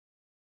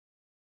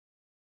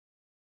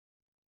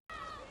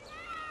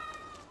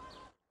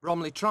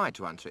Romilly tried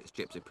to answer its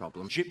gypsy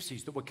problem.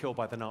 Gypsies that were killed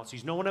by the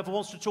Nazis. No one ever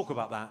wants to talk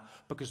about that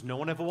because no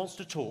one ever wants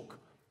to talk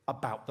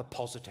about the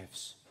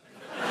positives.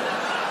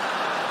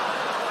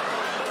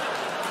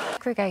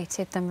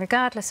 Segregated them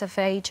regardless of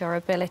age or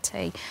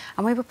ability,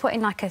 and we were put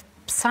in like a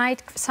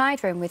side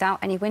room without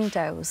any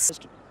windows.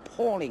 Just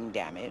appalling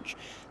damage.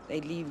 They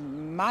leave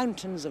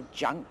mountains of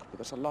junk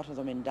because a lot of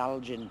them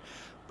indulge in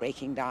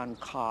breaking down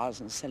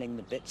cars and selling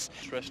the bits.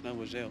 There's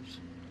nowhere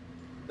else.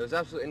 There's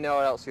absolutely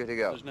nowhere else for you to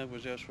go. There's nowhere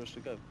else for us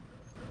to go.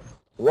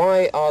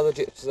 Why are the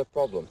gypsies a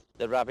problem?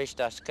 The rubbish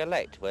dust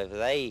collect, whether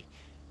they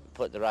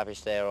put the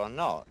rubbish there or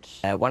not.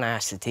 When I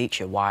asked the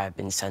teacher why I'd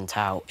been sent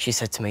out, she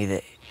said to me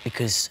that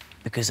because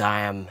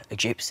I am a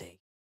gypsy.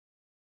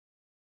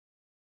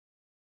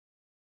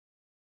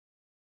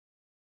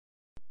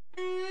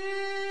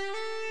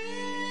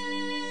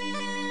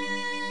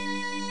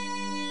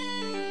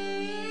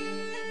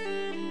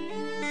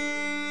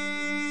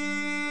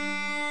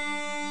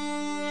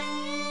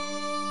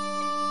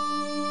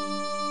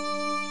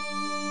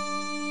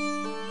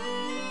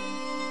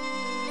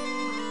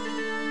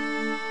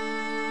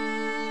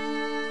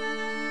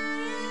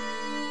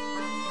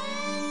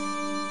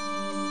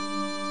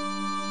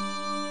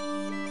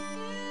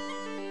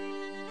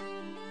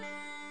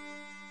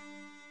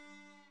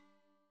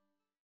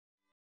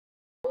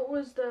 What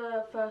was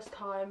the first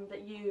time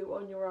that you,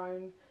 on your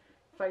own,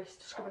 faced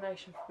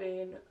discrimination for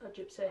being a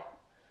gypsy?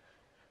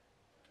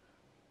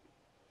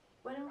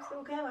 When I was a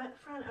little girl out the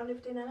front, I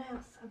lived in a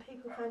house and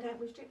people found out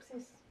we was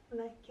gypsies and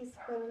their kids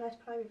weren't allowed to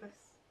play with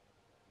us.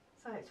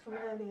 So it's from an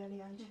early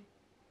age.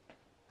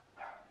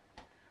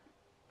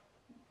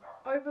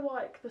 Over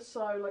like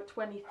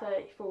 20,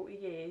 30, 40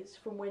 years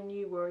from when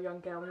you were a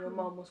young girl and your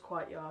mum was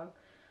quite young,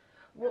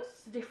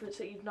 what's the difference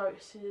that you've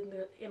noticed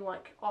in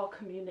like our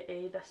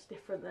community that's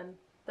different than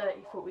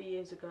 30, 40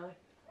 years ago?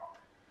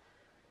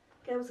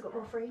 Girls have got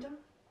more freedom.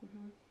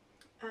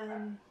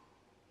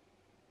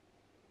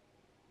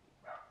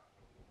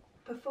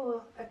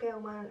 Before, a girl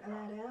weren't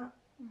allowed out.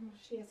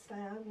 She had to stay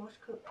home, wash,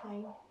 cook,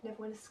 clean,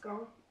 never went to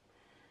school.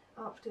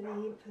 After the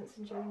infants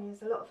and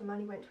juniors, a lot of them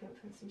only went to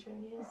infants and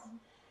juniors.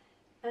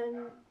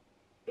 And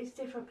it's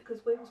different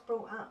because we was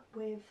brought up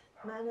with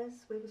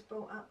manners, we was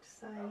brought up to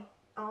say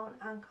aunt,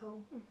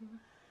 uncle.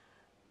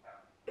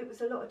 It was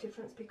a lot of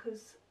difference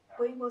because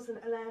we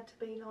wasn't allowed to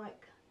be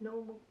like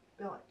normal,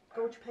 like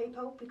gorge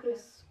people,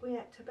 because we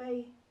had to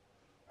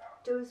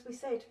do as we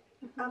said.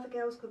 Other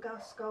girls could go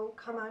to school,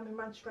 come home and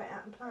run straight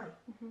out and play.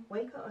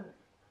 We couldn't.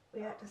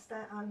 We had to stay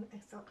at home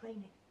and start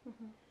cleaning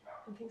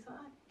and things like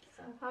that.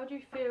 So. How do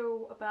you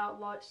feel about,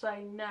 like,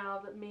 saying now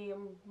that me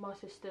and my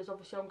sisters,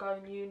 obviously I'm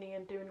going uni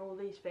and doing all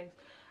these things,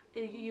 are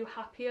you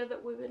happier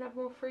that women have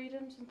more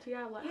freedoms and to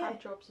have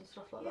jobs and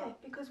stuff like that? Yeah,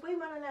 because we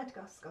weren't allowed to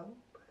go to school,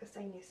 a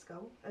senior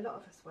school. A lot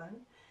of us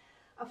weren't.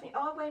 I think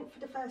I went for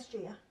the first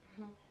year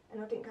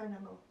and I didn't go no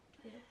more.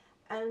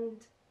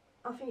 And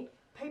I think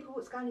people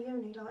that's going to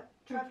uni, like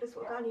travellers that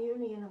are going to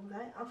uni and all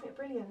that, I think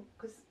brilliant,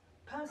 because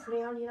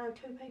personally I only know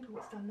 2 people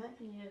that's done that.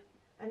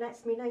 And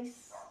that's my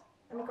niece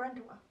and my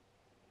granddaughter.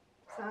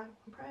 So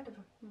I'm proud of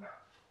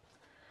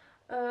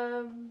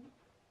them.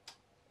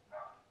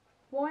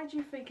 Why do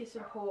you think it's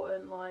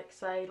important, like,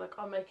 say, like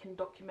I'm making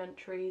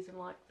documentaries and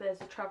like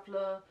there's a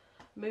traveller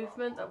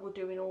movement that we're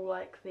doing all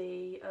like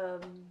the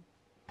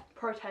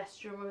protests,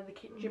 do you remember the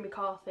Jimmy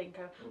Carr thing?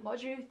 Why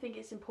do you think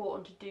it's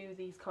important to do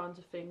these kinds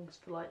of things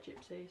for like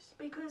gypsies?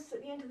 Because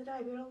at the end of the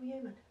day we're all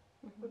human.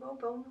 We're all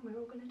born and we're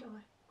all going to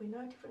die. We're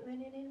no different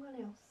than anyone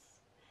else.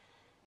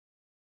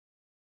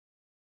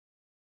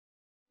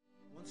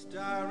 One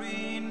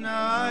starry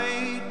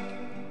night,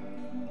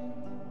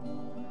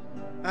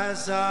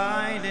 as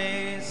I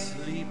lay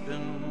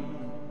sleeping,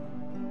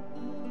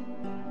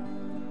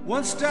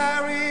 one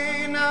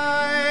starry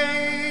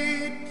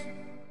night.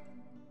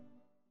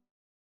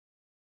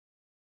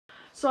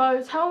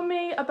 So tell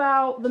me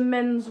about the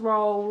men's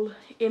role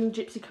in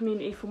the gypsy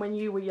community from when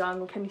you were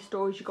young, and any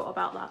stories you got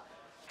about that?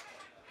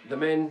 The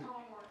men,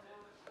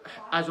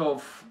 as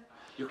of,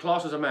 you're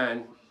classed as a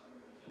man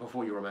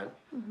before you're a man.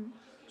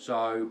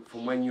 So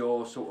from when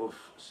you're sort of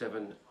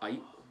 7,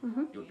 8,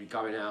 you'll be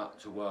going out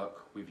to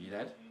work with your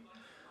dad,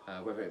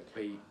 whether it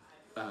be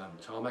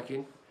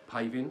tarmacking,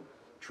 paving,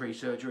 tree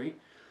surgery.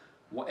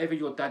 Whatever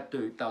your dad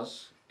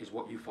does is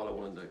what you follow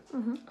on and do.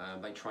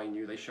 They train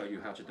you, they show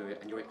you how to do it,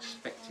 and you're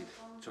expected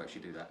to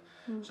actually do that.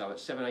 So at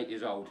 7, 8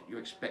 years old, you're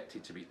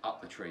expected to be up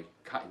the tree,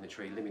 cutting the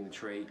tree, limbing the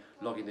tree,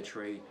 logging the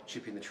tree,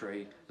 chipping the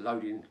tree,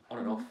 loading on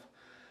and off.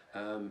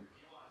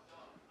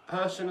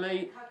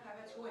 Personally,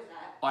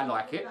 I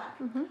like it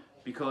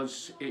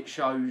because it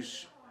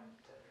shows,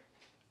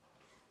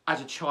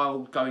 as a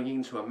child going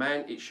into a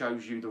man, it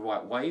shows you the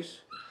right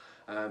ways,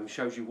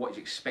 shows you what is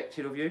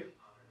expected of you.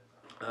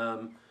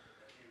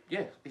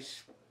 Yeah,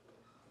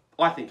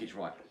 I think it's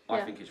right.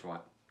 I think it's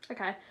right.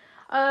 Okay.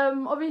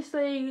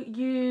 Obviously,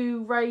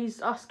 you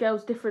raised us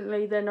girls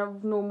differently than a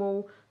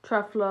normal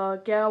traveller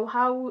girl.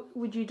 How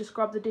would you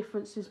describe the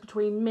differences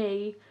between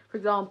me, for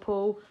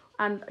example,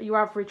 and your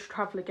average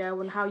traveller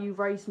girl, and how you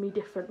raised me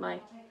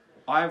differently?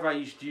 I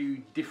raised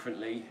you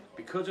differently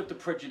because of the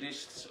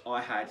prejudice I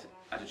had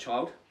as a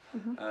child.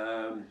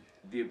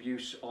 The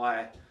abuse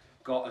I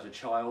got as a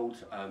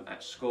child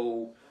at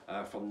school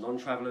from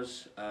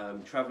non-travellers.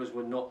 Travellers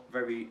were not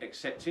very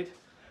accepted.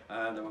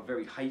 They were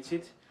very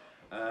hated.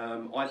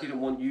 I didn't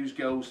want you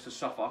girls to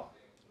suffer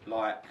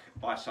like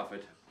I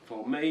suffered.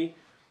 For me,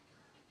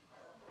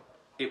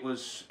 it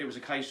was a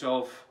case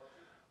of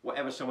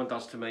whatever someone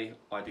does to me,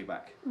 I do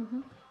back.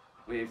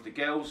 With the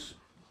girls,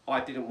 I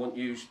didn't want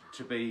you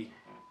to be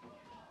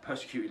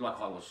persecuted like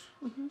I was.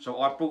 So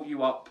I brought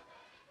you up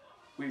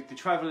with the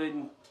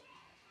travelling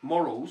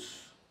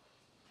morals,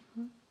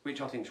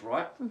 which I think is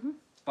right,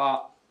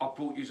 but I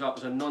brought you up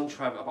as a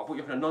non-traveller. I brought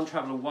you up in a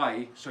non-traveller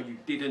way, so you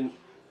didn't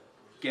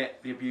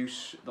get the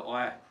abuse that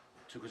I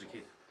took as a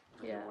kid.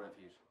 Yeah.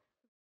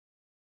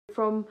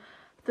 From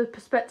the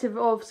perspective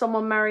of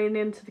someone marrying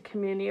into the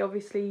community,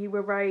 obviously you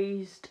were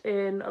raised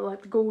in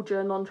like the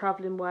Gulger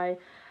non-travelling way.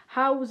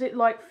 How was it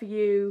like for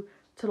you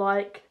to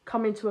like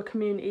come into a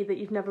community that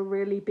you've never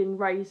really been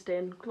raised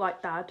in,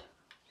 like Dad?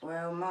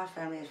 Well, my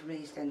family is from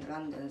East End of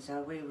London,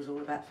 so we was all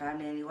about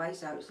family anyway,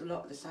 so it's a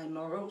lot of the same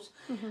morals,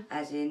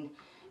 as in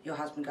your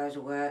husband goes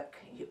to work,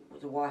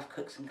 the wife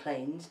cooks and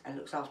cleans and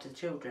looks after the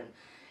children,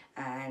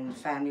 and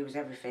family was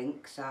everything,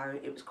 so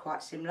it was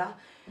quite similar.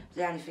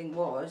 The only thing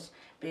was,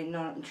 being a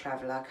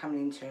non-traveller,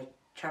 coming into a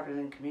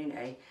travelling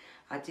community,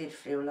 I did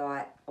feel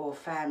like, or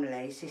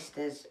family,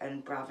 sisters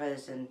and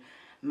brothers and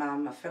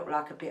mum, I felt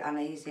like a bit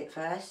uneasy at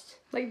first.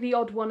 Like the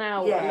odd one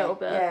out a little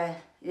bit.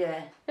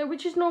 Yeah,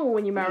 which is normal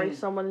when you marry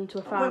someone into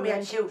a family. When we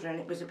had children,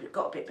 it was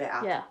got a bit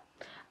better. Yeah.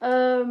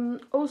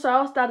 Also, I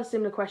asked Dad a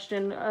similar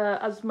question,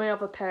 as my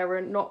other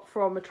parent, not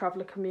from a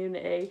traveller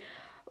community.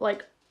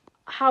 Like,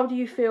 how do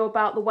you feel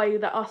about the way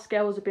that us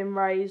girls have been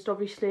raised?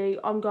 Obviously,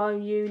 I'm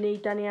going uni,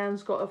 Danny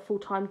Ann's got a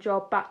full-time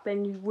job. Back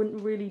then, you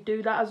wouldn't really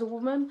do that as a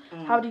woman.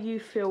 How do you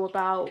feel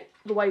about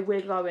the way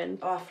we're going?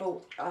 I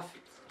thought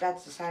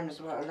Dad's the same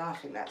as well, and I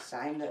think that's the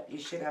same, that you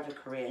should have a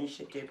career and you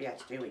should be able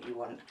to do what you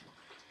want.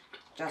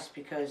 Just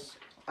because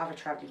other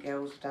travelling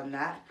girls have done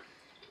that,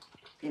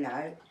 you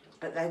know,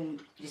 but then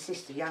your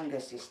sister,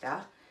 younger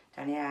sister,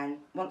 Danny Ann,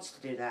 wants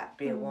to do that,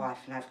 be a wife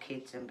and have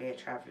kids and be a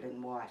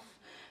travelling wife.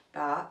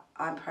 But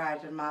I'm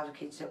proud of my other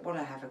kids that want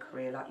to have a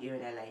career like you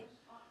and Ellie.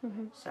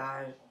 So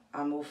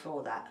I'm all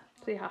for that.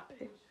 So you're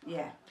happy?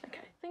 Yeah.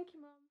 Okay, thank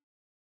you, Mum.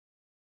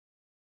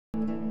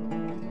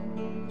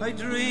 I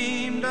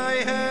dreamed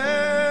I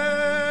heard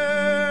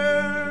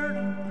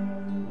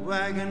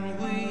wagon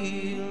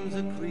wheels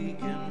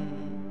a-creaking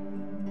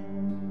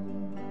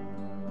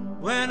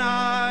when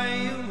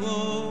I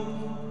awoke,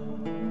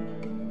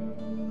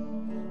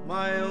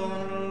 my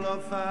own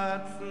love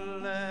had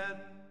fled.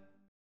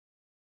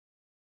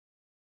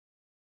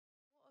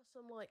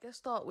 Let's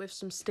start with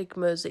some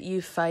stigmas that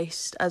you've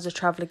faced as a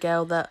traveller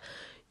girl that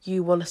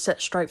you want to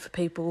set straight for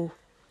people.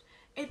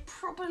 It'd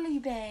probably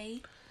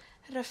be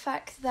the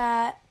fact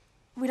that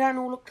we don't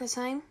all look the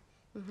same.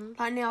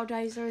 Like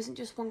nowadays, there isn't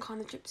just one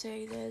kind of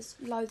gypsy. There's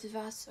loads of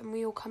us, and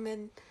we all come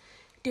in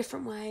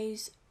different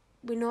ways.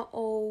 We're not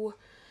all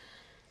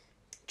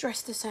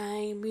dressed the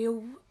same.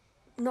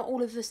 Not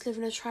all of us live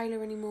in a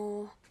trailer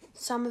anymore.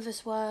 Some of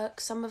us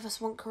work. Some of us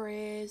want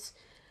careers.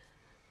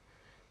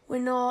 We're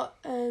not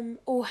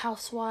all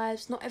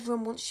housewives. Not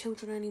everyone wants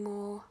children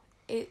anymore.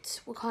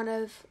 We're kind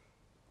of,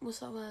 what's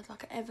that word?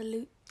 Like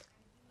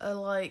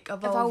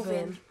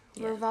evolving.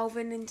 Yeah. We're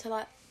evolving into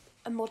like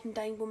a modern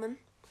day woman,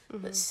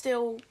 but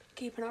still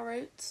keeping our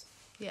roots.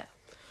 Yeah.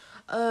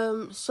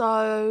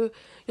 So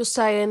you're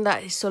saying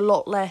that it's a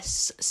lot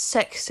less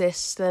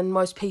sexist than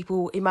most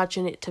people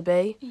imagine it to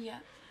be.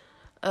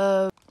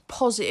 Yeah.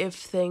 Positive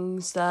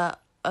things that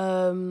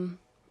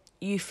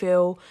you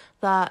feel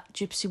that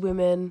gypsy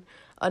women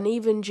and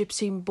even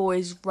gypsy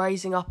boys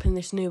raising up in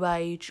this new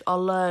age are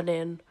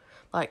learning,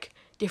 like,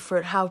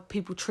 different how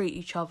people treat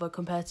each other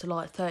compared to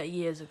like 30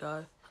 years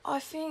ago. I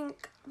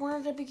think one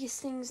of the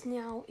biggest things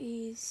now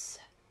is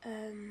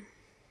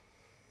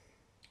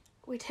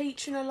we're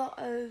teaching a lot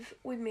of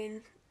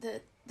women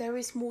that there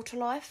is more to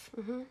life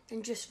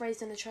than just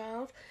raising a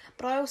child.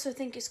 But I also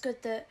think it's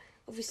good that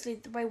obviously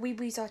the way we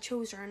raise our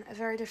children are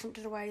very different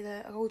to the way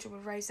that a culture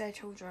would raise their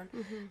children.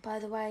 By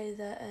the way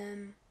that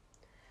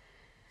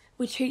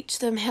we teach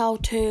them how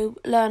to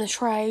learn a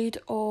trade,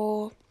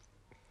 or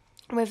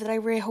whether they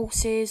rear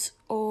horses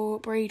or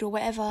breed or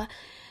whatever,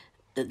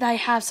 that they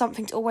have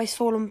something to always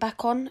fall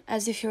back on.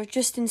 As if you're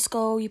just in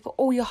school, you put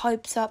all your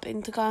hopes up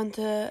into going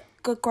to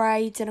good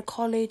grades and a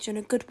college and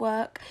a good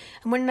work,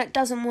 and when that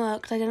doesn't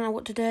work, they don't know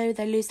what to do,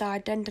 they lose their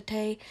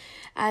identity.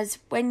 As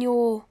when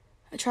you're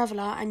a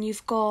traveller and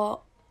you've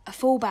got a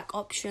fallback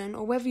option,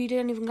 or whether you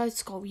didn't even go to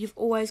school, you've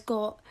always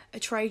got a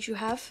trade you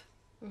have.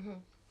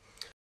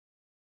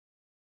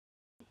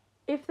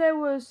 If there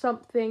was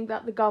something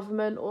that the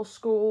government or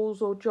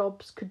schools or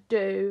jobs could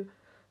do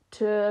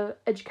to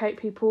educate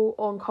people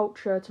on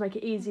culture, to make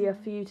it easier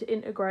for you to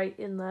integrate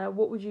in there,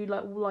 what would you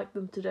like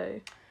them to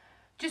do?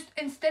 just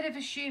instead of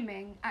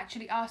assuming,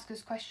 actually ask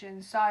us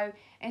questions. So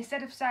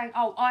instead of saying,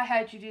 oh, I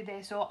heard you do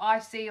this, or I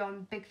see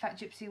on Big Fat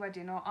Gypsy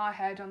Wedding, or I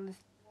heard on the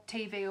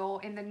TV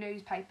or in the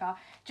newspaper,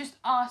 just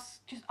ask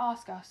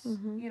us.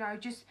 You know,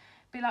 just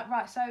be like,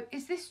 right, so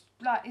is this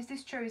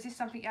true? Is this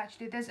something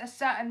actually? There's a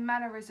certain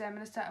mannerism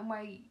and a certain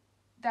way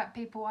that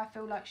people, I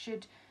feel like,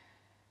 should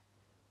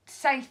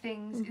say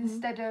things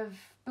instead of,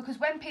 because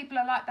when people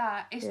are like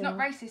that, it's not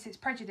racist, it's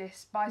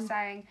prejudice by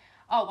saying,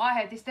 oh, I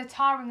heard this. They're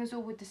tarring us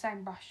all with the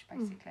same brush,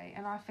 basically.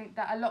 And I think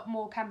that a lot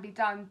more can be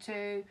done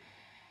to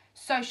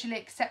socially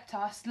accept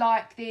us,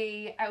 like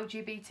the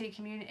LGBT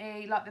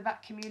community, like the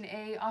black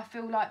community. I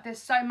feel like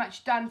there's so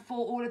much done for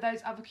all of those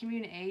other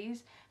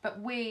communities, but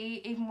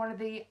we, even one of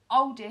the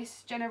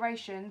oldest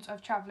generations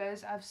of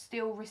travellers, are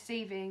still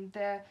receiving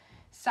the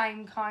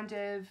same kind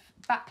of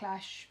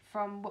backlash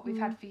from what we've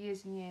had for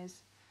years and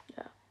years.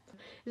 Yeah.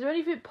 Is there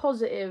anything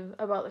positive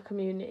about the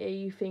community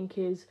you think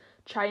is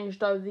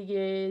changed over the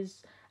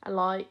years, and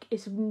like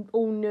it's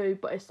all new,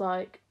 but it's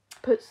like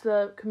puts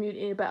the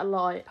community in a better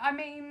light? I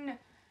mean,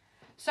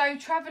 so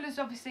travellers,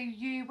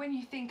 obviously, when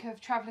you think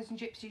of travellers and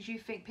gypsies, you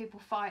think people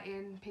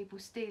fighting, people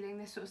stealing,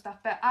 this sort of stuff.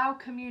 But our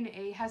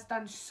community has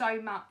done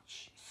so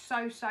much,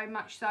 so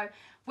much. So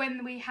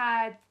when we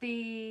had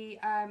the,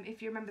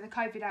 if you remember the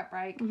COVID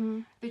outbreak,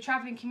 the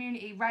travelling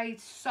community raised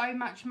so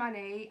much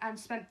money and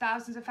spent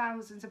thousands of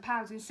pounds in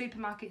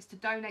supermarkets to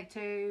donate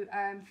to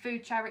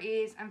food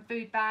charities and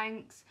food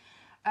banks.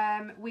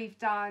 We've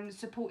done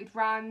supported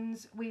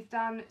runs. We've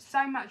done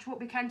so much what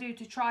we can do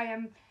to try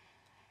and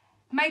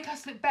make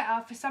us look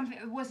better for something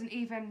that wasn't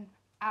even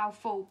our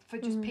fault, for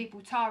just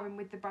people tarring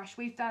with the brush.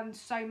 We've done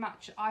so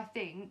much, I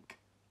think,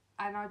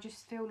 and I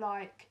just feel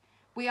like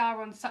we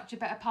are on such a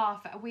better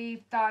path.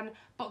 We've done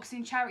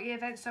boxing charity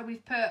events, so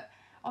we've put,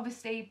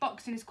 obviously,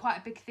 boxing is quite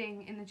a big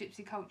thing in the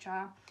gypsy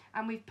culture,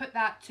 and we've put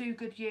that to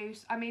good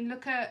use. I mean,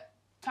 look at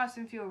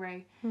Tyson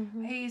Fury.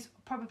 He's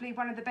probably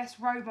one of the best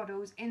role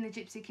models in the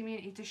gypsy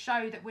community to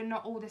show that we're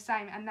not all the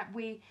same, and that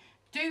we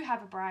do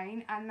have a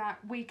brain, and that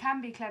we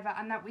can be clever,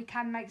 and that we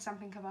can make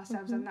something of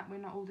ourselves, and that we're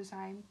not all the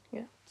same.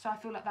 Yeah. So I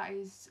feel like that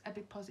is a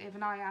big positive,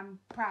 and I am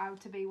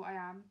proud to be what I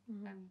am.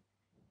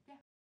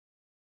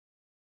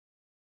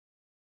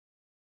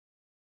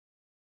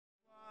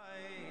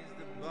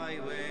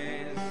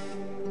 Byways.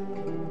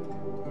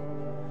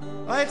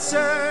 I'd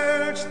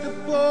search the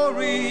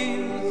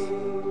borings,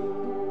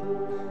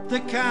 the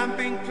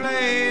camping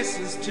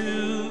places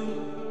too.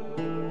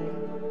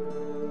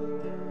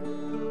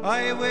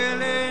 I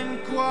will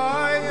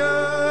inquire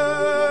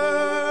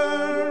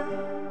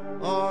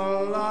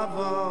all of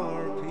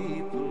our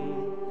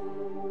people.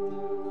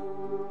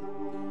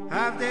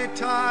 Have they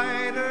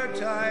tighter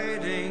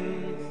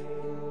tidings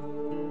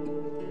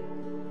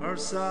or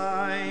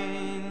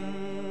signs?